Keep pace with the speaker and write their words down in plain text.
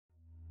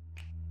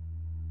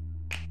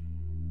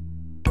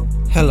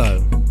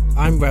Hello,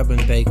 I'm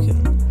Rabin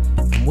Bacon,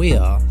 and we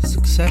are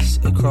Success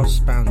Across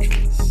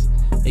Boundaries,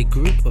 a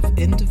group of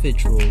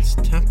individuals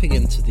tapping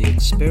into the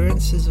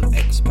experiences of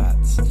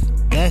expats,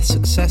 their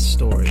success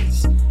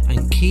stories,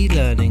 and key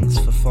learnings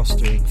for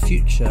fostering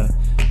future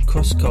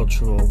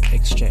cross-cultural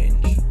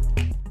exchange.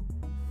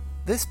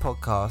 This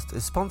podcast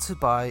is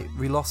sponsored by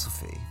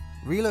Relosophy,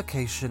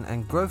 relocation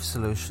and growth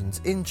solutions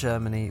in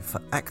Germany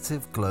for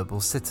active global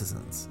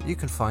citizens. You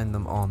can find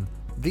them on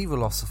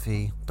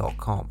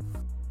therelosophy.com.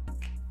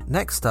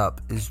 Next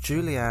up is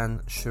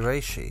Julianne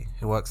Qureshi,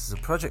 who works as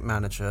a project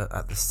manager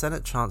at the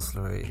Senate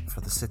Chancellery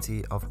for the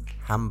city of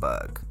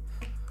Hamburg.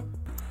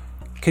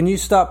 Can you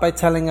start by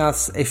telling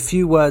us a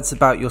few words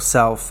about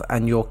yourself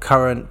and your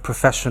current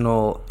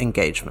professional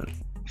engagement?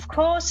 Of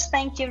course,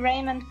 thank you,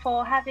 Raymond,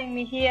 for having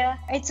me here.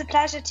 It's a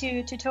pleasure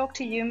to talk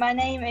to you. My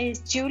name is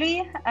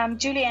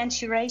Julianne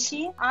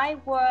Qureshi. I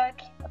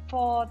work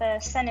for the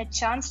Senate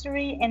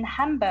Chancellery in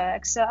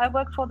Hamburg. So I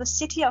work for the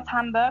city of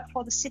Hamburg,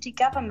 for the city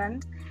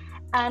government.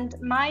 And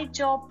my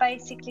job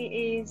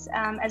basically is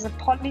as a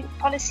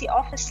policy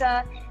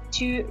officer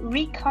to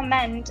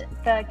recommend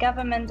the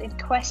government in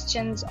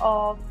questions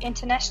of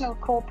international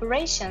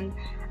cooperation.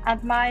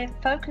 And my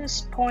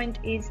focus point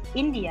is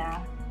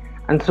India.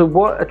 And so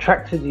what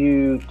attracted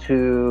you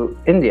to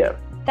India?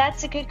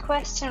 That's a good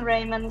question,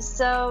 Raymond.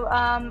 So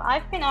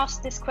I've been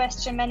asked this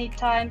question many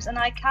times and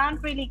I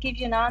can't really give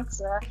you an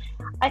answer.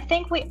 I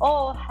think we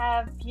all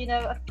have,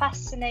 a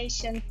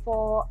fascination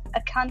for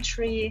a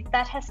country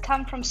that has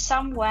come from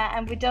somewhere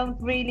and we don't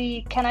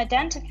really can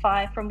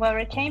identify from where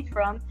it came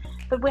from.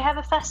 But we have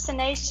a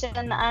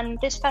fascination and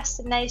this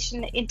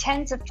fascination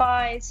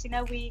intensifies,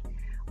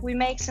 we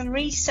make some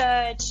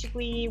research,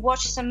 we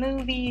watch some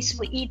movies,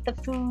 we eat the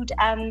food,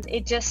 and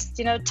it just,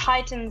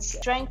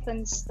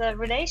 strengthens the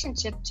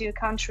relationship to a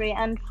country.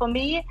 And for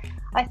me,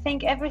 I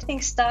think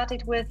everything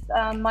started with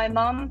my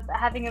mom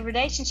having a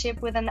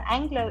relationship with an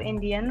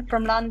Anglo-Indian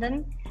from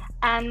London,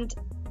 and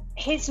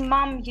his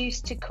mom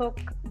used to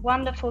cook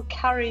wonderful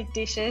curry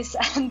dishes,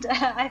 and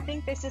I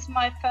think this is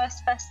my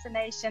first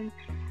fascination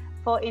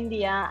for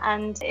India.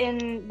 And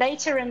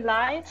later in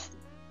life,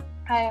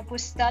 I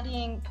was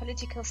studying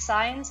political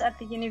science at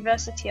the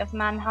University of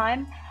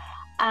Mannheim,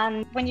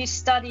 and when you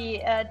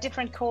study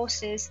different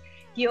courses,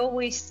 you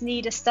always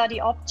need a study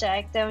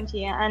object, don't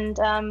you? And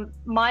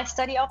my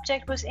study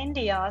object was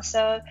India.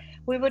 So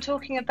we were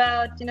talking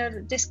about,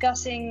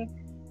 discussing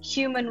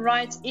human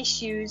rights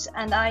issues,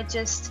 and I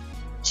just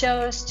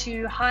chose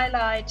to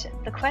highlight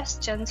the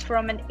questions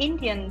from an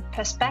Indian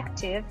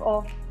perspective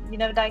of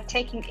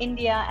taking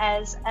India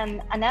as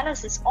an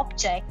analysis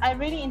object. I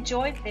really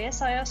enjoyed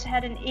this. I also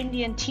had an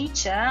Indian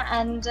teacher,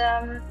 and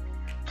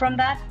from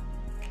that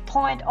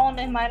point on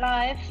in my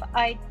life,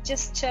 I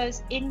just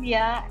chose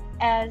India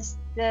as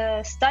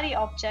the study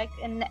object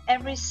in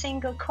every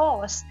single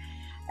course.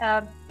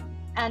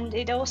 And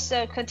it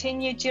also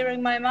continued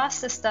during my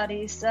master's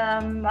studies.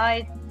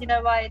 I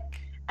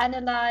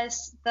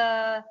analyzed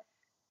the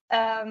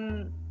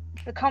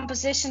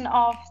composition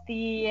of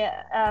the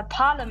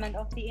parliament,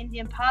 of the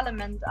Indian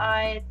parliament.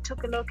 I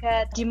took a look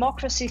at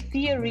democracy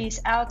theories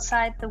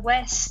outside the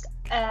West,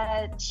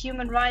 at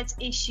human rights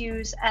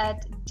issues,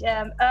 at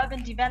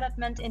urban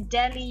development in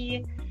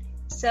Delhi.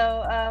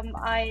 So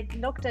I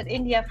looked at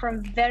India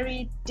from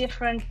very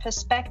different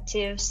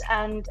perspectives,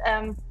 and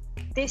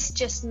this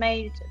just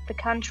made the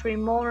country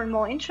more and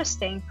more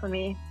interesting for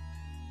me.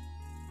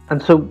 And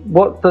so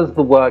what does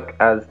the work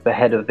as the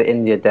head of the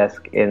India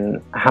desk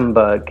in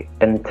Hamburg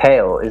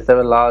entail? Is there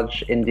a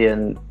large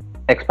Indian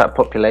expat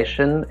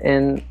population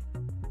in?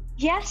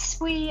 Yes,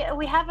 we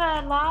have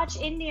a large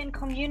Indian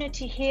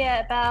community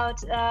here. About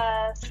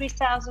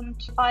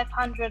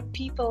 3,500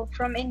 people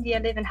from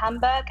India live in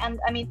Hamburg. And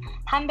I mean,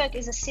 Hamburg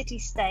is a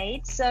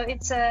city-state, so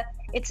it's a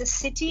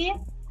city,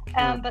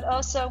 but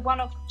also one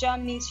of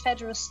Germany's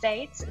federal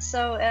states.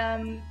 So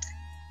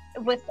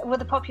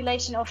with a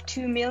population of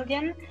 2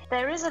 million.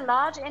 There is a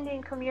large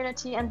Indian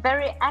community and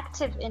very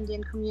active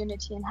Indian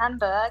community in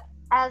Hamburg.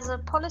 As a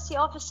policy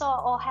officer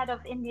or head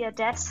of India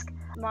desk,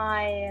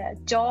 my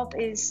job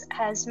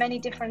has many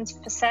different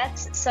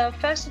facets. So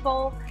first of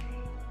all,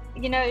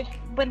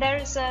 when there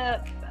is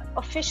a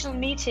official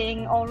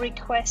meeting or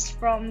request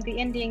from the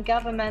Indian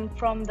government,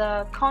 from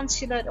the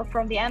consulate or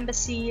from the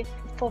embassy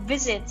for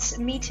visits,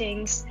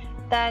 meetings,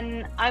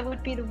 then I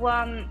would be the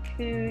one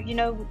who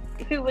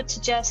would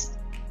suggest,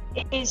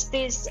 is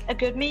this a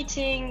good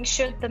meeting?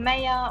 Should the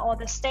mayor or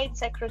the state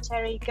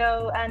secretary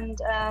go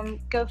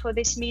for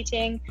this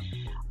meeting?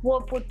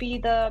 What would be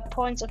the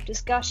points of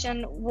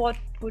discussion? What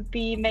would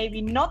be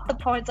maybe not the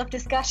points of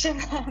discussion?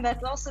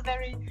 That's also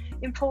very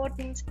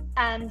important.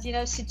 And,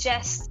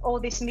 suggest all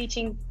this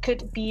meeting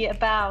could be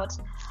about,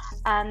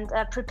 and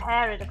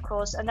prepare it, of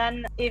course. And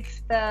then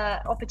if the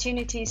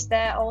opportunity is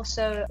there,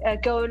 also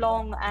go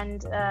along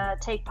and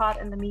take part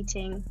in the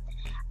meeting.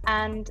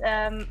 And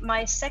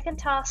my second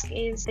task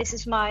is, this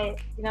is my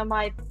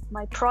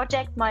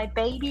project, my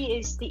baby,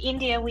 is the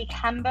India Week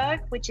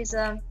Hamburg, which is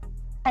an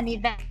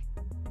event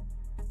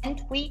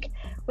week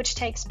which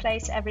takes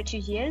place every 2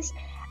 years.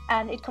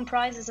 and it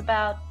comprises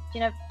about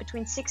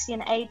between 60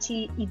 and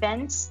 80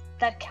 events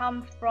that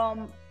come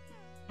from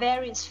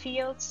various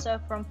fields, so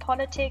from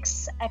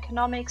politics,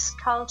 economics,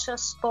 culture,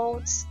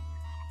 sports,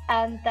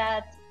 and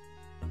that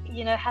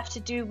have to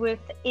do with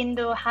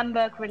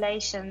Indo-Hamburg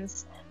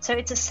relations. So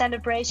it's a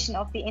celebration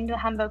of the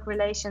Indo-Hamburg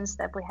relations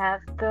that we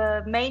have.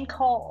 The main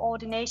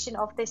coordination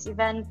of this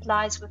event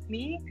lies with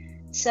me.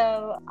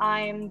 So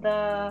I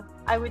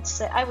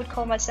would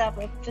call myself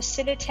a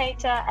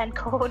facilitator and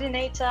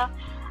coordinator.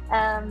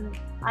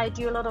 I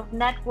do a lot of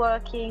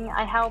networking.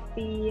 I help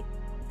the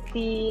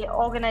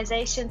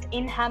organizations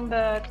in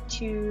Hamburg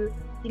to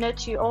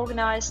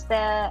organize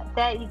their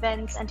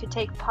events and to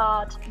take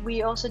part.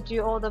 We also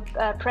do all the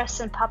press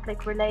and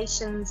public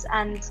relations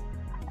and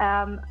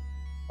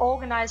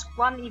organize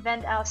one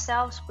event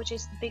ourselves, which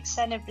is the Big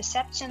Senate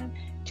reception,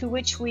 to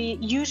which we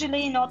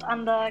usually, not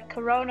under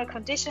Corona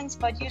conditions,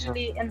 but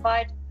usually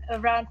invite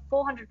around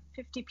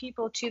 450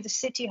 people to the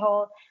City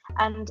Hall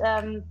and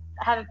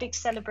have a big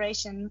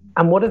celebration.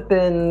 And what have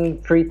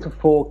been 3 to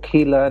 4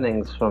 key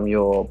learnings from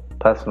your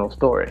personal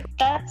story?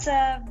 That's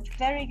a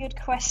very good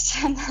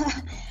question.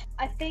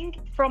 I think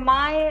from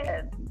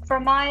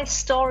my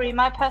story,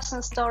 my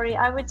personal story,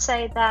 I would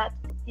say that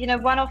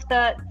one of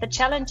the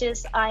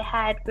challenges I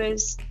had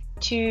was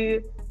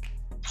to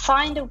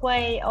find a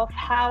way of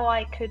how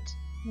I could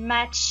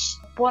match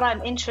what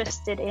I'm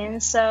interested in,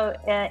 so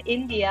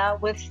India,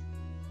 with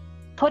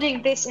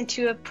putting this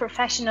into a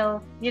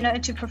professional,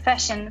 into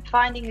profession,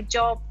 finding a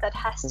job that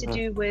has to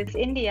do with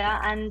India.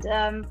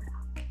 And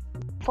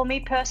for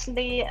me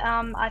personally,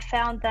 I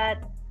found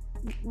that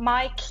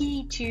my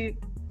key to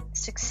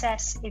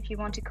success, if you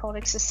want to call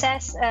it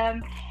success,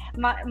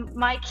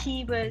 my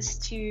key was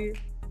to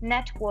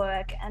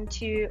network and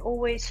to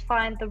always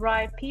find the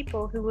right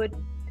people who would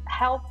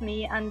help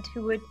me and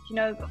who would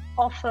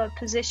offer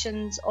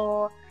positions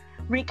or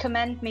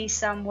recommend me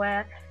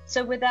somewhere.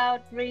 So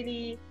without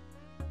really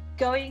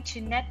going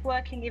to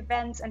networking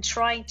events and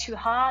trying too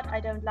hard, I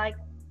don't like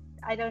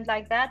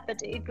that,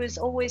 but it was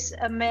always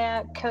a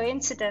mere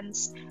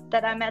coincidence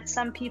that I met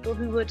some people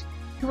who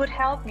would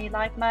help me,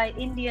 like my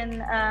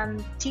Indian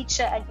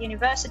teacher at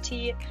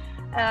university.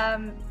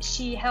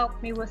 She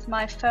helped me with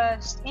my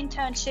first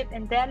internship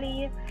in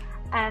Delhi,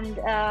 and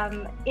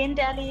in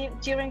Delhi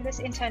during this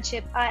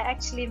internship I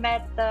actually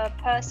met the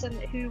person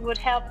who would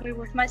help me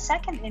with my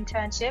second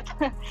internship.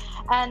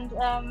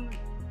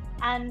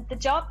 and the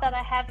job that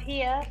I have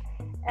here,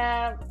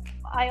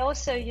 I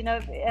also,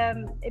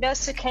 it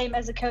also came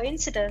as a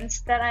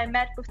coincidence that I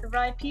met with the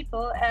right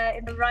people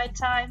in the right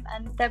time,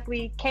 and that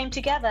we came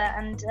together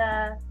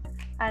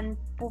and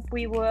what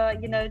we were,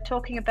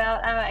 talking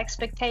about our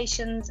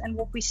expectations and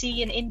what we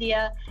see in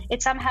India.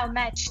 It somehow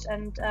matched,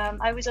 and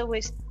I was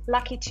always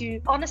lucky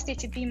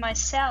to be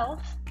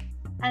myself.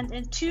 And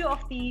in 2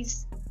 of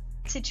these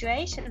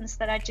situations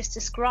that I just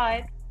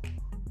described,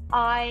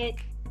 I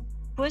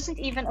wasn't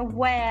even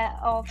aware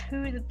of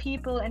who the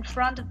people in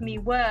front of me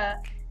were.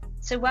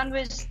 So one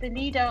was the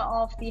leader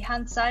of the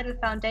Hans Seidel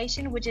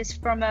Foundation, which is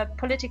from a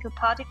political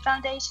party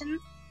foundation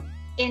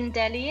in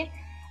Delhi.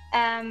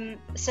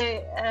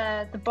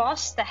 The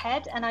boss, the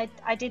head, and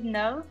I didn't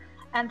know.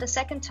 And the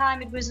second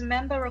time it was a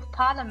member of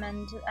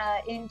parliament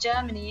in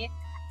Germany,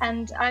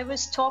 and I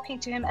was talking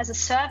to him as a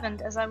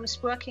servant, as I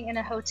was working in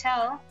a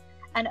hotel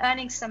and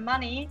earning some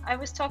money. I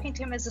was talking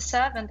to him as a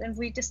servant, and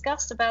we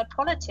discussed about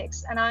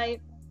politics, and I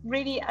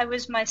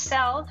was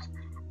myself.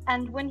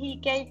 And when he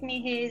gave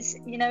me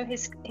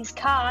his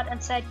card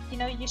and said,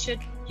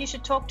 you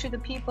should talk to the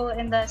people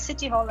in the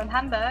City Hall in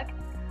Hamburg,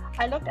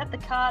 I looked at the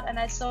card and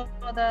I saw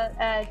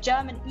the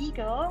German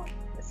eagle,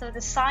 so the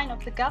sign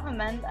of the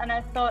government, and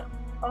I thought,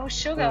 oh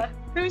sugar,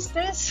 who's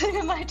this? Who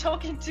am I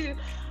talking to?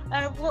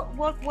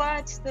 What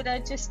words did I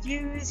just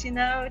use?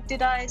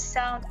 Did I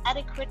sound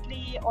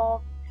adequately?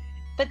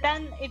 But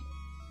then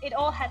it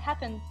all had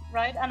happened,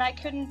 right? And I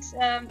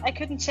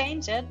couldn't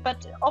change it.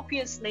 But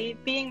obviously,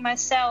 being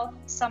myself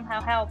somehow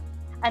helped,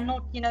 and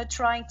not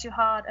trying too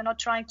hard and not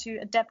trying to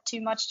adapt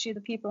too much to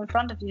the people in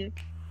front of you.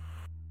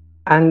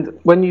 And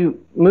when you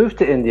moved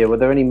to India, were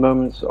there any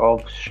moments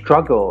of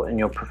struggle in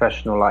your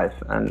professional life,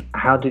 and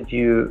how did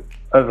you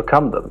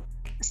overcome them?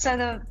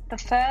 So the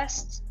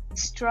first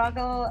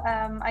struggle,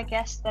 I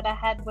guess, that I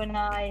had when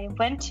I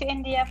went to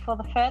India for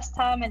the first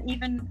time, and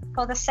even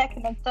for the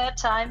second and third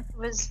time,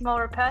 was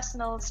more a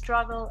personal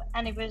struggle,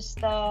 and it was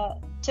the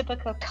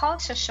typical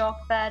culture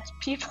shock that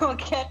people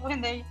get when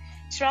they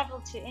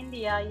travel to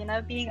India,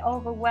 being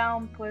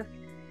overwhelmed with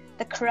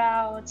the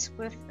crowds,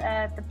 with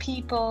the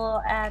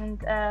people,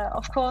 and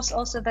of course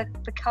also the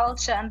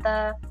culture and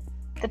the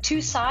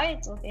 2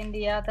 sides of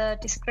India, the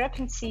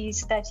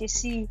discrepancies that you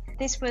see.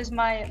 This was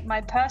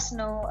my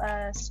personal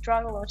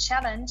struggle or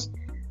challenge,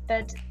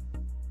 but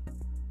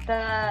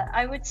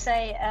I would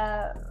say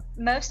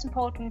most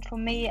important for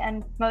me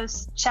and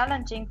most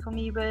challenging for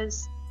me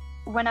was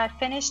when I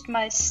finished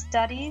my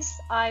studies.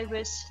 I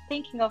was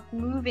thinking of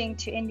moving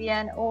to India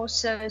and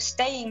also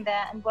staying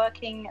there and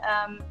working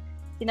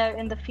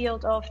in the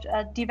field of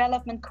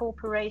development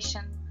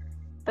cooperation.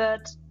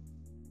 But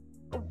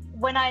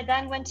when I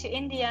then went to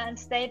India and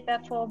stayed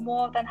there for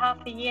more than half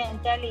a year in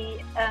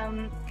Delhi,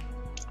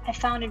 I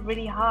found it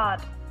really hard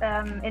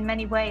in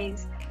many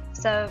ways.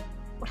 So,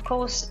 of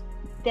course,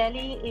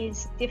 Delhi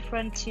is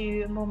different to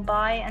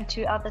Mumbai and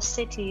to other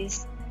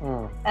cities.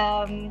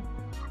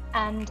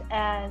 And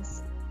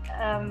as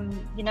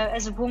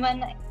as a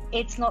woman,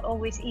 it's not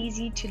always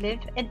easy to live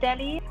in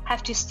Delhi.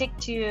 Have to stick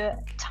to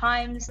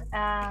times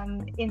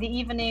in the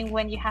evening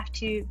when you have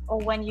to, or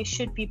when you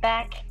should be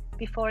back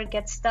before it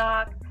gets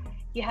dark.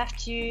 You have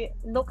to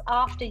look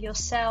after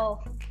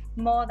yourself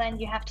more than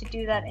you have to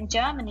do that in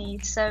Germany.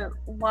 So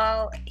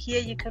while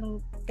here you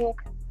can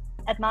walk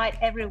at night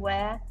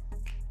everywhere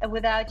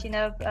without,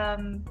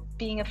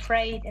 being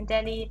afraid, in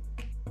Delhi,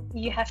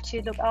 you have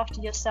to look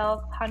after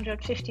yourself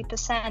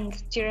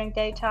 150% during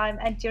daytime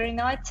and during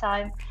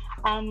nighttime.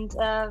 And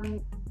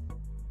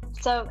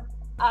so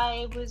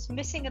I was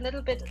missing a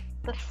little bit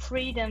the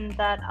freedom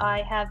that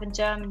I have in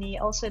Germany,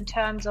 also in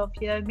terms of,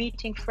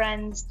 meeting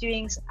friends,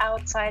 doing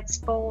outside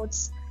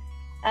sports.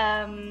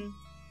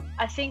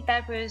 I think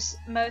that was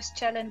most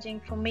challenging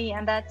for me,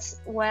 and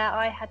that's where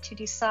I had to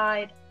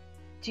decide,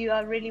 do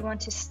I really want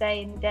to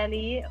stay in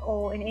Delhi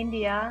or in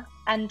India?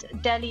 And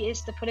Delhi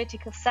is the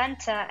political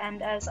center,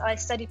 and as I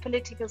studied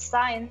political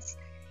science,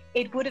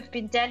 it would have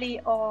been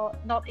Delhi or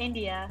not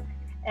India.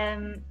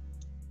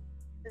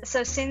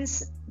 So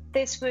since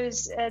this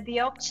was the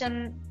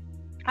option,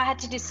 I had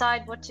to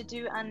decide what to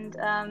do, and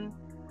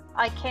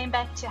I came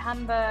back to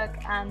Hamburg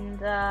and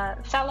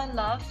fell in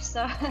love.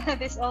 So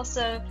this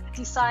also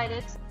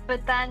decided.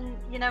 But then,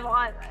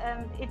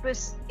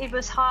 it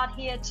was hard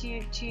here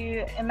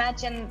to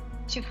imagine,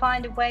 to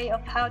find a way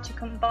of how to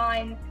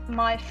combine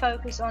my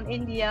focus on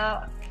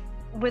India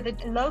with a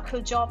local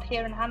job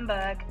here in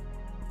Hamburg.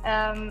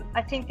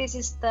 I think this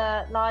is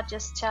the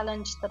largest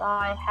challenge that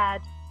I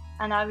had.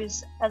 And I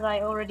was, as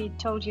I already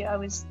told you, I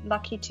was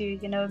lucky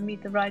to,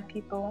 meet the right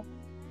people.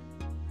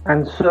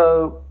 And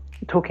so,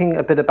 talking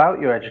a bit about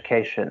your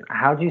education,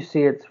 how do you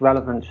see its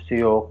relevance to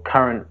your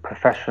current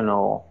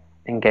professional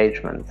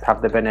engagements?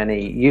 Have there been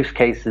any use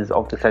cases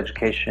of this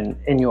education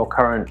in your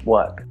current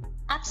work?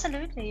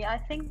 Absolutely. I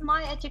think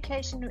my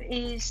education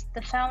is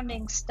the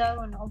founding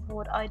stone of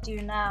what I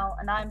do now.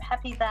 And I'm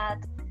happy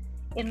that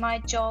in my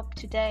job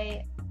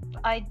today,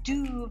 I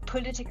do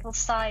political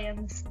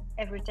science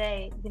every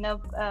day.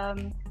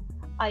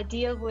 I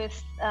deal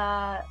with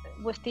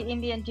the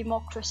Indian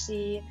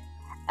democracy.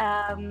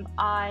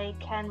 I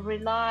can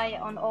rely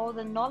on all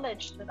the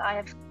knowledge that I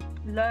have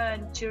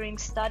learned during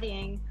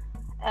studying,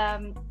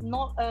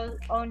 not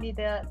only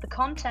the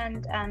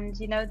content and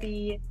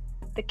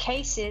the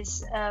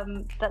cases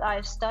that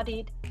I've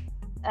studied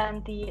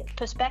and the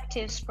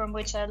perspectives from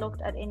which I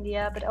looked at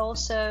India, but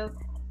also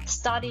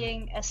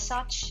studying as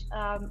such,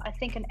 I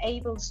think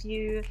enables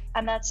you,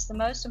 and that's the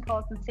most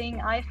important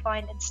thing I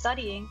find in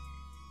studying.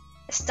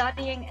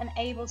 Studying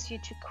enables you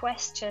to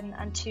question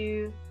and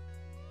to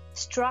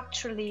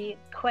structurally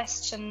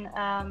question,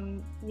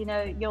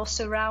 your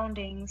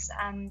surroundings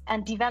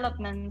and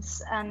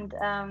developments, and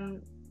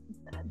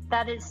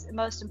that is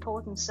most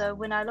important. So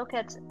when I look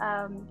at,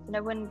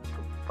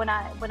 when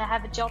I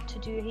have a job to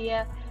do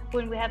here,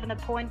 when we have an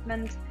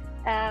appointment,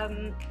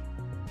 I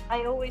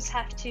always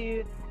have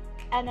to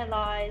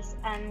analyze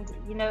and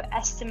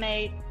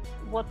estimate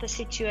what the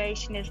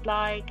situation is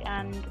like.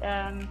 And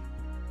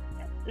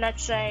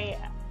let's say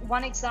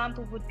one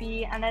example would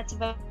be, and that's a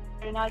very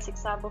nice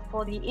example,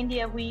 for the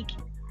India Week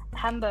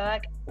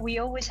Hamburg, we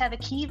always have a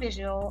key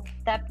visual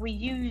that we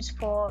use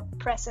for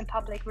press and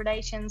public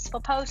relations, for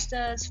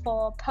posters,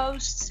 for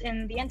posts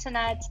in the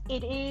internet.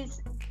 It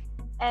is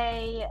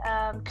a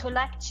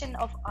collection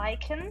of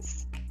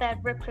icons that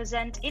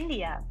represent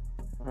India.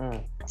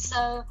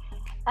 So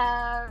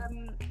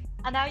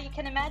and now you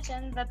can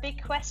imagine the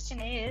big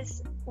question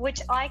is,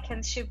 which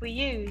icons should we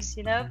use?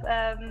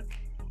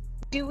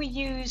 Do we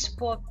use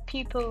what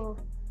people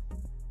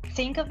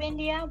think of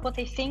India, what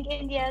they think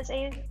India is?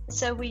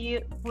 So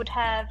we would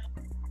have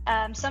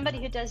somebody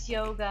who does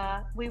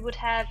yoga, we would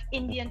have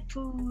Indian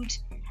food,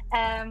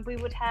 we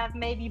would have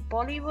maybe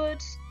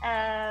Bollywood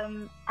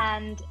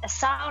and a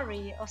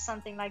sari or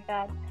something like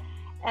that.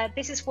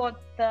 This is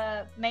what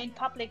the main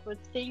public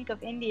would think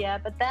of India.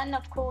 But then,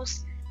 of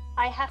course,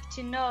 I have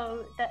to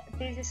know that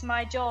this is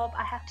my job.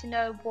 I have to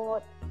know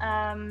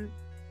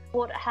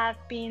what have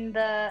been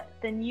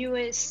the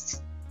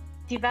newest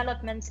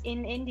developments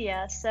in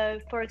India. So,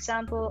 for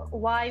example,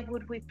 why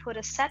would we put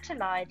a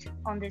satellite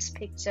on this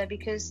picture?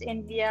 Because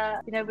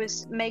India,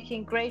 was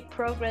making great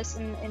progress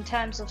in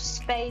terms of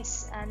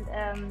space and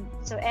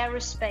so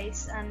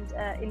aerospace and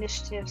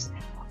initiatives.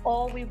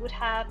 Or we would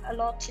have a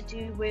lot to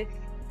do with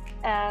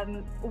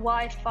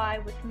Wi-Fi,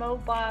 with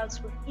mobiles,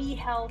 with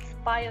e-health,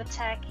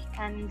 biotech,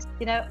 and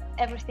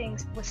everything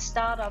with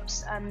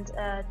startups and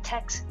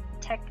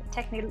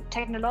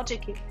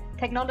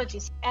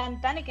technologies.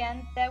 And then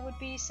again, there would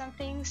be some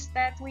things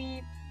that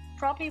we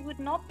probably would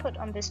not put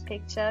on this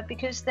picture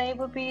because they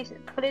would be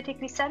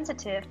politically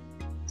sensitive.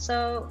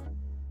 So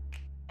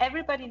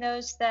everybody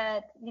knows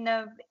that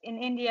in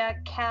India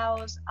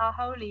cows are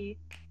holy.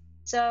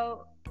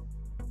 So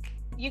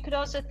you could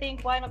also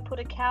think, why not put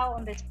a cow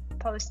on this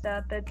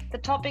poster? But the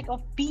topic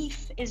of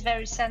beef is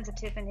very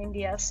sensitive in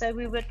India, so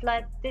we would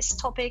let this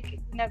topic,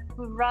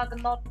 we'd rather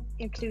not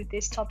include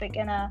this topic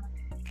in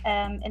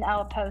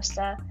our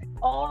poster.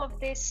 All of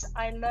this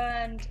I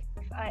learned.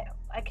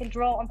 I can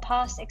draw on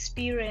past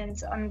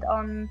experience and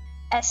on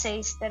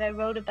essays that I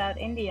wrote about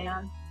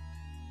India.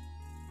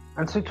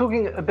 And so,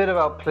 talking a bit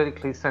about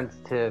politically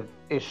sensitive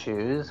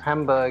issues,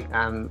 Hamburg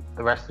and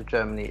the rest of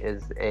Germany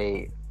is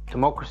a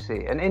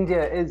democracy, and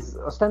India is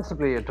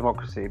ostensibly a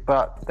democracy,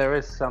 but there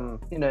is some,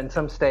 in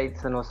some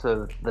states, and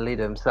also the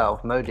leader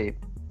himself, Modi,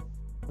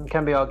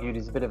 can be argued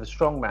he's a bit of a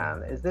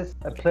strongman. Is this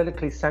a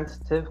politically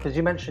sensitive, because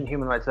you mentioned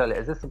human rights earlier,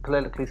 is this a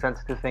politically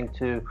sensitive thing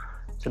to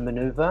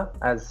maneuver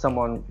as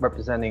someone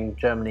representing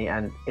Germany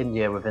and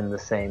India within the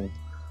same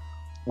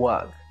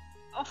work?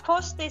 Of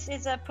course, this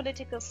is a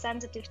politically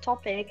sensitive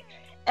topic.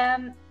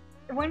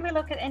 When we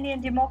look at Indian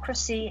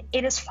democracy,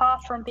 it is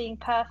far from being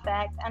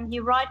perfect. And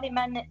you rightly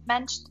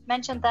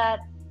mentioned that,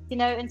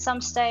 in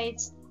some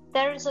states,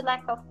 there is a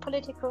lack of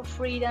political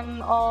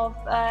freedom, of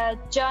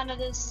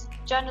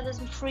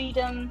journalism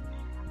freedom.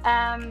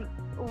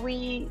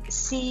 We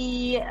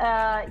see,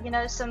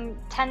 some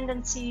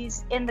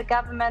tendencies in the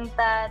government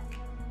that,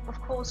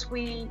 of course,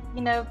 we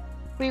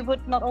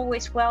would not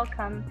always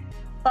welcome.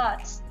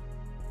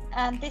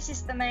 And this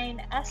is the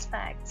main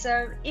aspect.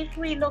 So if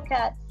we look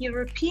at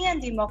European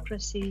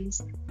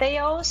democracies, they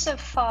are also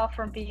far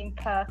from being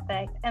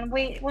perfect. And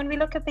when we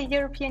look at the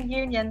European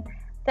Union,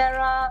 there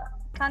are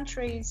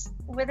countries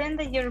within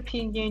the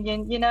European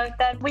Union,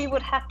 that we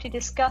would have to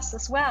discuss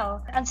as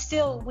well. And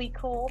still we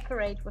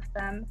cooperate with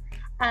them.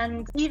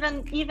 And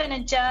even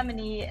in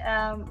Germany,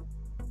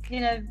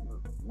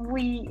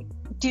 we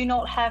do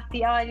not have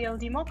the ideal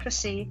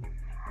democracy.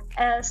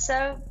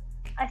 So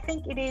I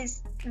think it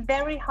is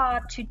very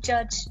hard to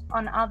judge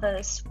on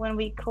others when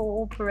we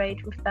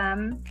cooperate with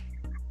them,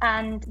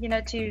 and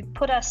to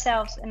put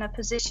ourselves in a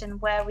position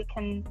where we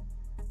can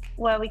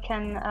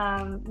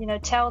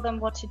tell them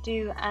what to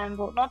do and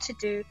what not to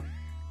do.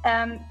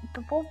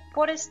 But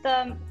what is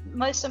the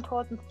most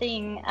important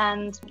thing,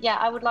 and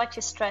I would like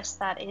to stress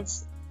that,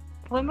 is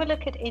when we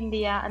look at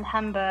India and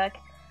Hamburg,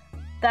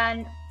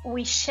 then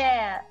we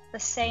share the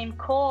same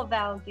core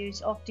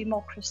values of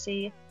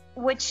democracy,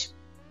 which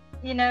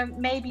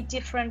may be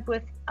different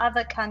with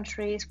other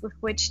countries with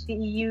which the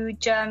EU,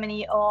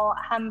 Germany or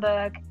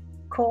Hamburg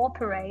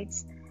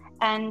cooperates.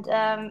 And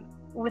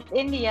with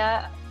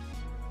India,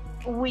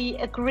 we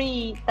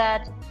agree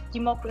that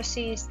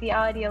democracy is the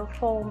ideal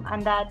form,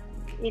 and that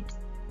it,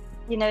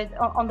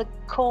 on the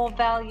core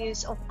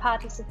values of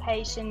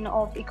participation,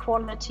 of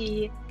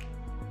equality.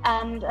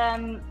 And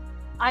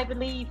I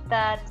believe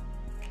that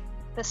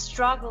the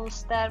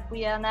struggles that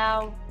we are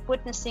now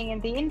witnessing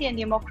in the Indian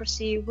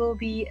democracy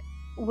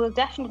will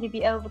definitely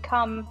be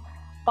overcome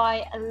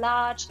by a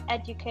large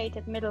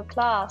educated middle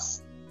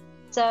class.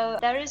 So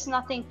there is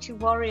nothing to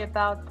worry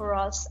about for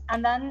us.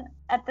 And then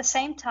at the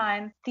same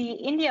time, the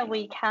India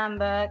Week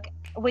Hamburg,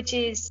 which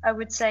is, I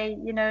would say,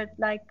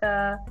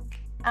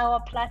 our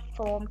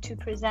platform to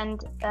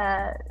present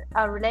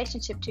our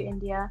relationship to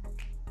India,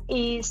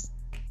 is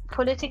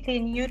politically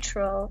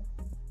neutral.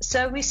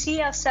 So we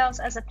see ourselves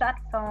as a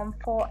platform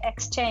for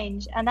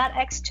exchange, and that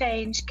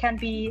exchange can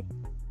be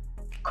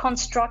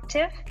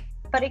constructive,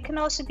 but it can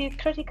also be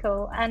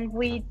critical. And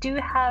we do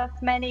have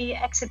many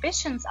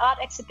exhibitions, art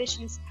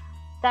exhibitions,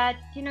 that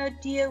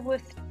deal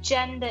with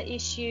gender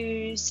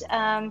issues,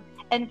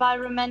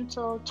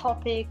 environmental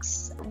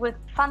topics, with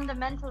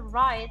fundamental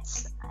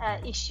rights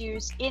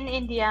issues in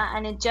India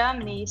and in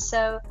Germany.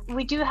 So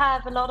we do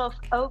have a lot of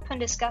open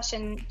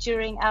discussion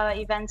during our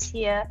events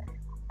here,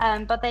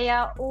 but they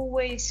are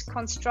always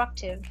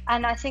constructive.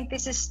 And I think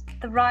this is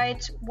the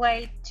right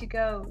way to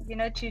go,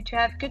 to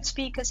have good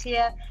speakers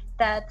here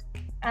that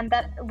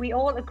we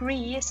all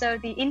agree. So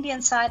the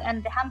Indian side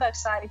and the Hamburg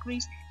side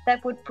agrees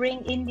that would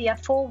bring India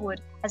forward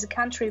as a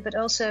country, but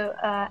also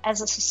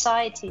as a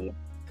society.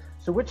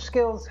 So which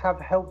skills have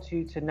helped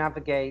you to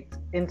navigate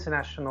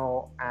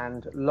international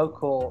and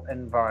local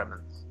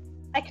environments?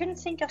 I couldn't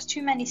think of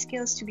too many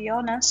skills, to be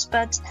honest,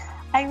 but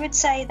I would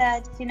say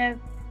that,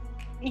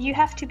 you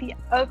have to be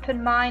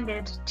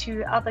open-minded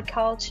to other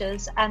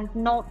cultures and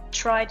not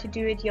try to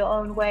do it your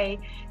own way.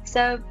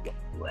 So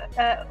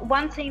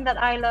one thing that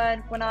I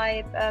learned when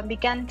I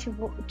began to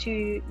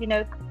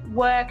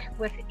work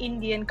with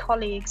Indian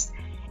colleagues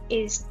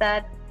is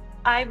that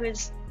I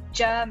was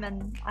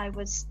German. I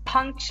was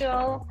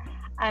punctual.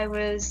 I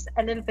was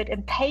a little bit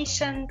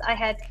impatient. I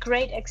had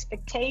great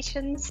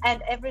expectations,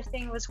 and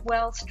everything was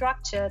well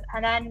structured.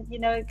 And then,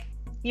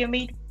 you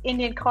meet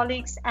Indian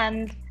colleagues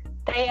and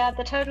they are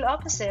the total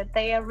opposite.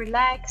 They are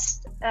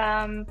relaxed.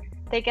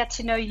 They get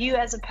to know you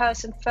as a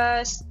person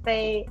first.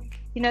 They,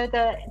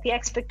 the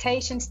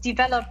expectations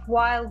develop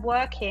while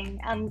working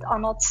and are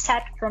not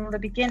set from the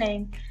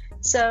beginning.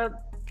 So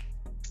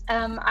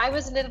I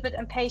was a little bit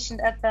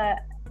impatient at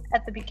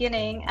the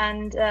beginning,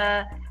 and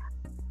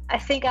I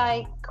think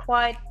I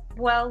quite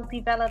well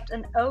developed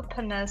an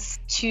openness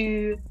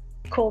to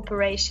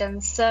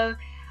corporations. So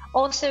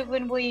also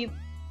when we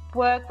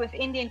work with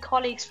Indian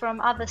colleagues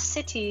from other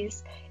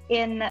cities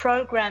in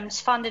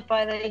programs funded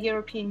by the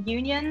European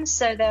Union,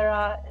 so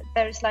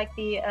there's like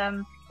the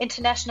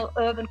International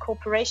Urban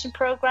Cooperation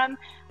Program,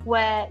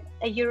 where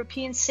a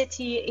European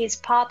city is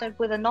partnered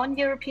with a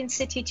non-European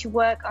city to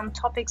work on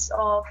topics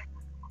of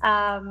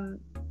urban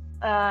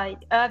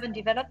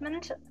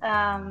development,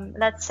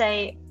 let's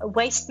say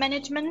waste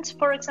management,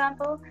 for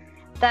example.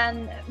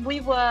 Then we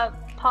were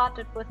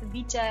partnered with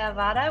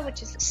Vijayawada,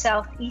 which is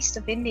southeast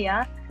of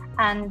India,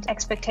 and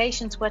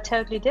expectations were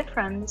totally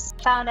different.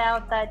 Found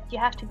out that you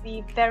have to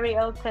be very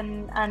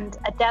open and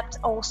adapt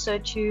also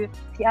to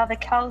the other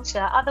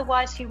culture.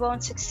 Otherwise you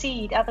won't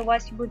succeed.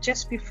 Otherwise you will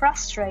just be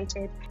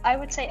frustrated. I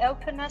would say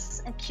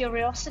openness and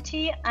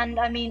curiosity, and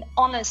I mean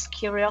honest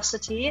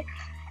curiosity.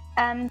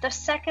 And the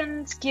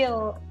second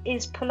skill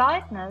is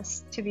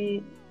politeness, to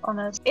be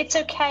honest. It's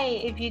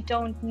okay if you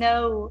don't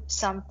know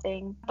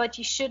something, but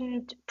you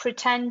shouldn't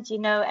pretend you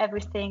know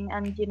everything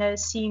and,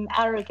 seem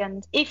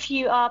arrogant. If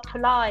you are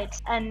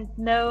polite and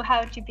know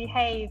how to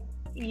behave,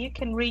 you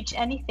can reach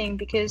anything,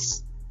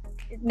 because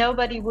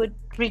nobody would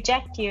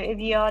reject you if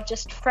you are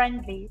just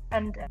friendly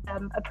and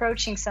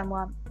approaching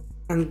someone.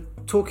 And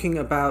talking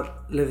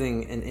about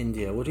living in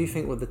India, what do you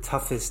think were the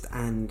toughest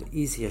and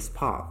easiest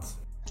parts?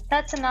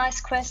 That's a nice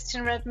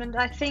question, Redmond.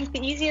 I think the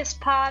easiest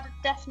part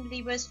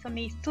definitely was for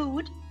me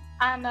food.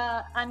 I'm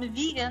a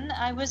vegan.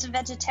 I was a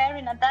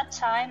vegetarian at that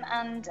time,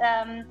 and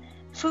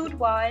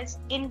food-wise,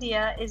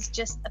 India is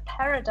just a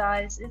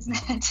paradise,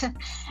 isn't it?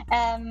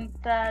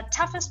 The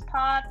toughest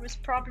part was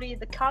probably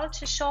the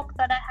culture shock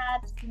that I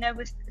had,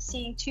 with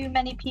seeing too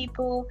many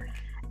people,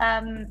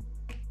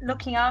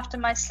 looking after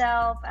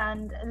myself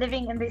and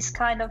living in this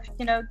kind of,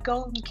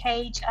 golden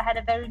cage. I had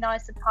a very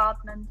nice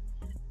apartment,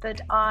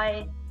 but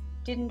I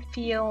didn't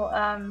feel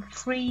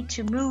free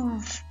to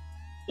move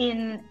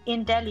in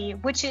Delhi,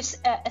 which is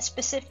a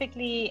specific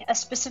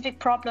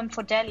problem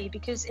for Delhi,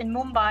 because in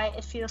Mumbai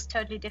it feels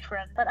totally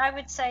different. But I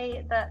would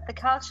say that the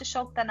culture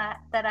shock that I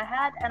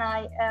had, and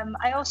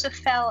I also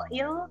fell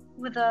ill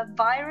with a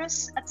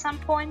virus at some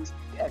point.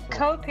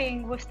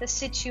 Coping with the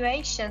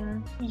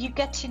situation, you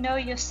get to know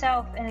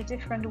yourself in a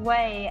different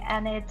way,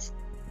 and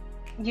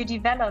you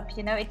develop,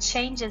 it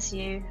changes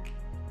you.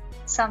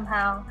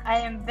 Somehow I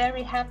am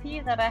very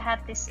happy that I had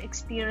this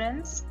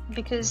experience,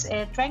 because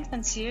it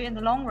strengthens you in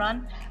the long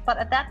run, but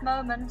at that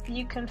moment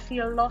you can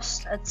feel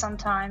lost at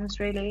sometimes,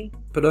 really.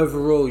 But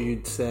overall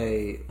you'd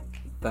say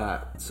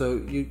that,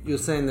 so you're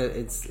saying that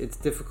it's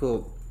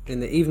difficult in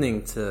the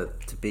evening to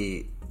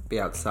be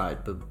outside,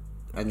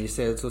 and you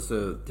say it's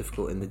also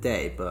difficult in the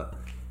day, but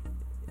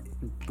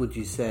would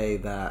you say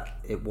that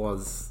it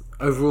was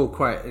overall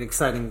quite an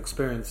exciting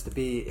experience to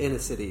be in a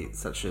city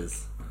such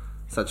as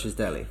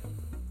Delhi?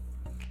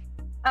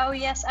 Oh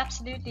yes,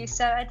 absolutely.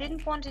 So I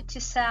didn't want it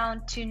to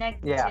sound too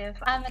negative. Yeah.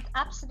 I'm an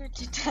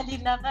absolutely Delhi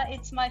lover.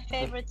 It's my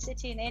favorite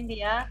city in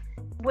India,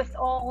 with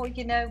all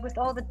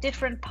the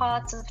different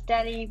parts of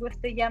Delhi,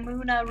 with the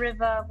Yamuna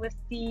River, with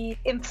the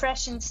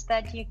impressions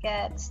that you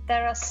get.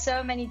 There are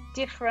so many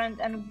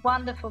different and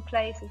wonderful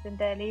places in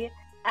Delhi.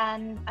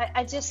 And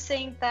I just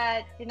think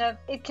that,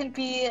 it can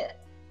be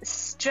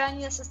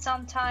strenuous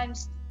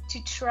sometimes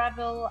to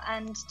travel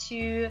and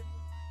to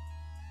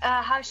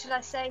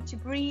to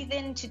breathe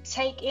in, to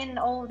take in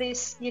all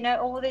this,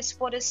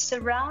 what is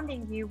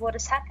surrounding you, what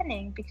is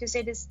happening, because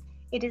it is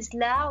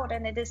loud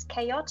and it is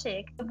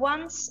chaotic.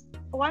 Once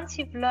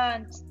you've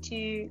learned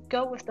to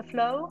go with the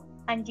flow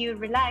and you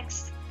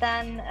relax,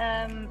 then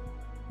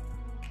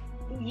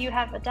you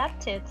have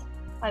adapted,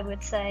 I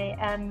would say.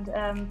 And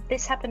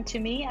this happened to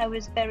me. I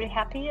was very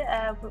happy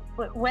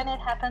when it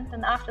happened,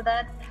 and after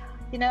that,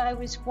 I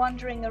was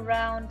wandering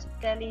around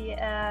Delhi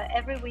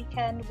every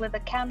weekend with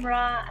a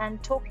camera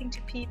and talking to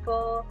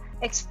people,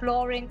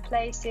 exploring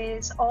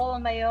places all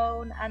on my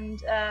own,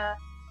 and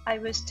I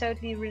was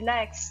totally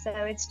relaxed. So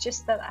it's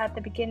just that at the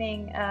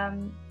beginning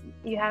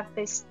you have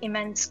this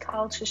immense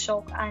culture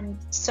shock and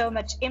so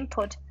much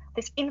input,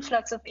 this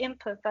influx of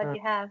input that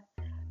you have.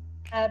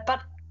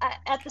 But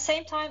at the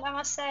same time, I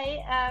must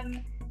say,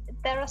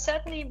 there are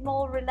certainly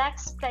more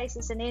relaxed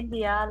places in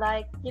India,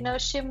 like,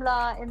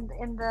 Shimla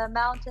in the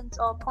mountains,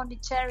 or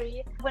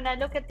Pondicherry. When I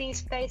look at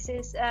these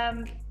places,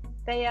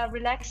 they are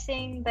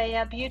relaxing, they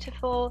are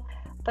beautiful,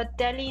 but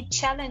Delhi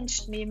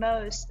challenged me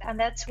most, and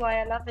that's why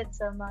I love it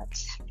so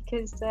much,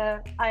 because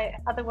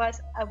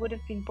otherwise I would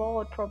have been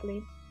bored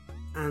probably.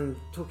 And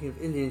talking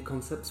of Indian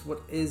concepts,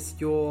 what is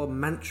your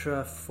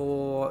mantra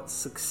for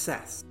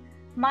success?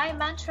 My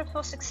mantra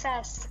for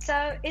success.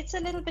 So it's a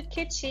little bit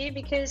kitschy,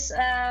 because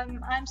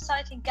I'm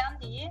citing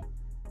Gandhi,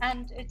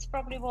 and it's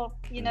probably what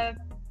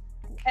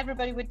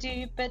everybody would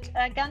do. But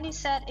Gandhi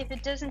said, if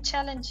it doesn't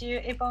challenge you,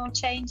 it won't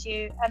change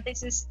you. And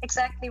this is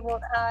exactly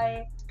what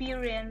I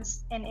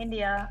experienced in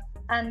India.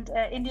 And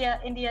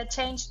India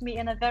changed me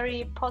in a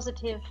very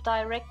positive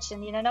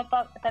direction. Not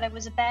that I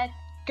was a bad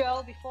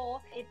girl before.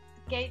 It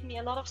gave me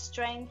a lot of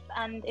strength,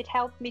 and it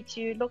helped me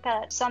to look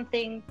at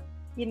something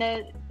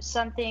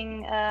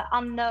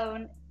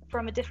unknown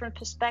from a different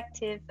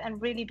perspective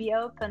and really be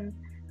open.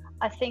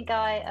 I think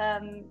I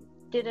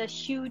did a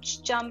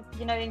huge jump,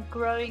 in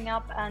growing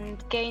up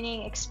and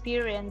gaining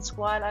experience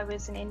while I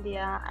was in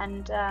India.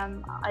 And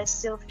I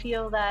still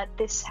feel that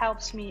this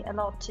helps me a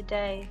lot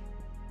today.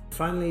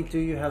 Finally, do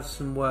you have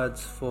some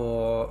words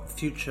for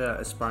future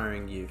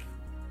aspiring youth?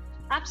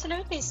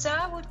 Absolutely. So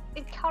I would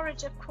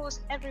encourage, of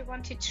course,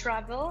 everyone to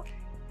travel.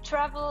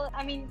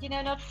 I mean,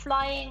 not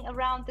flying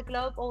around the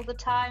globe all the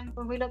time.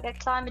 When we look at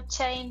climate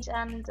change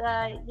and,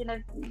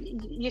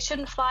 you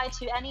shouldn't fly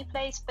to any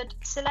place, but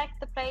select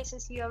the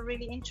places you are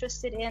really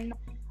interested in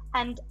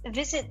and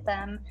visit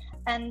them.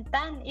 And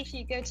then if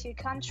you go to a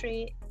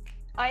country,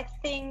 I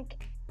think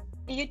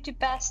you'd do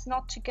best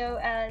not to go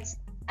as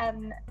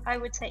I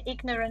would say,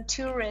 ignorant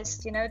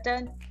tourist.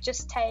 Don't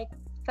just take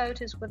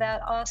photos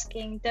without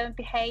asking. Don't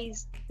behave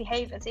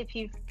as if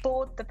you've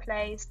bought the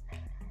place.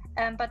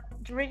 But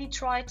really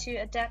try to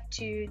adapt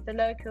to the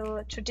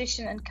local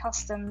tradition and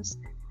customs,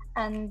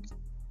 and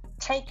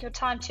take your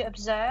time to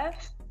observe,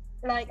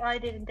 like I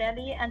did in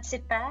Delhi, and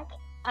sit back.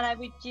 And I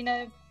would,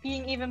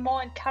 being even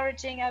more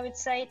encouraging, I would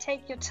say,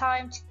 take your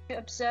time to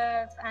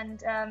observe,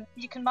 and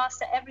you can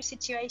master every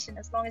situation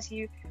as long as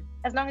you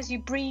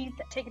breathe,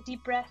 take a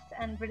deep breath,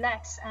 and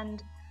relax,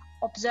 and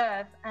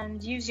observe,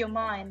 and use your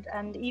mind.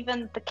 And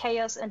even the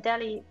chaos in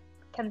Delhi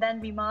can then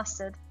be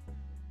mastered.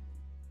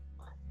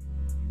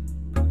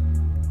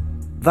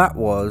 That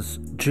was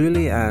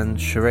Julie-Anne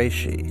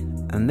Qureshi,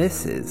 and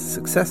this is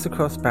Success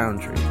Across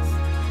Boundaries,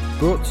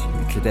 brought to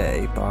you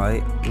today by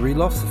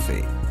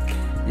Relosophy.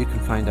 You can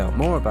find out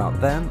more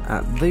about them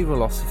at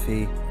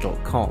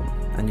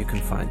therelosophy.com, and you can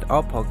find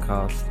our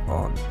podcast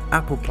on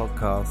Apple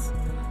Podcasts,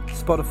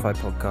 Spotify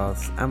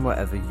Podcasts, and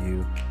wherever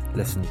you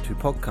listen to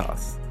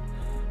podcasts.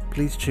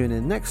 Please tune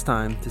in next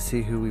time to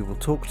see who we will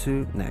talk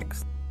to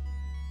next.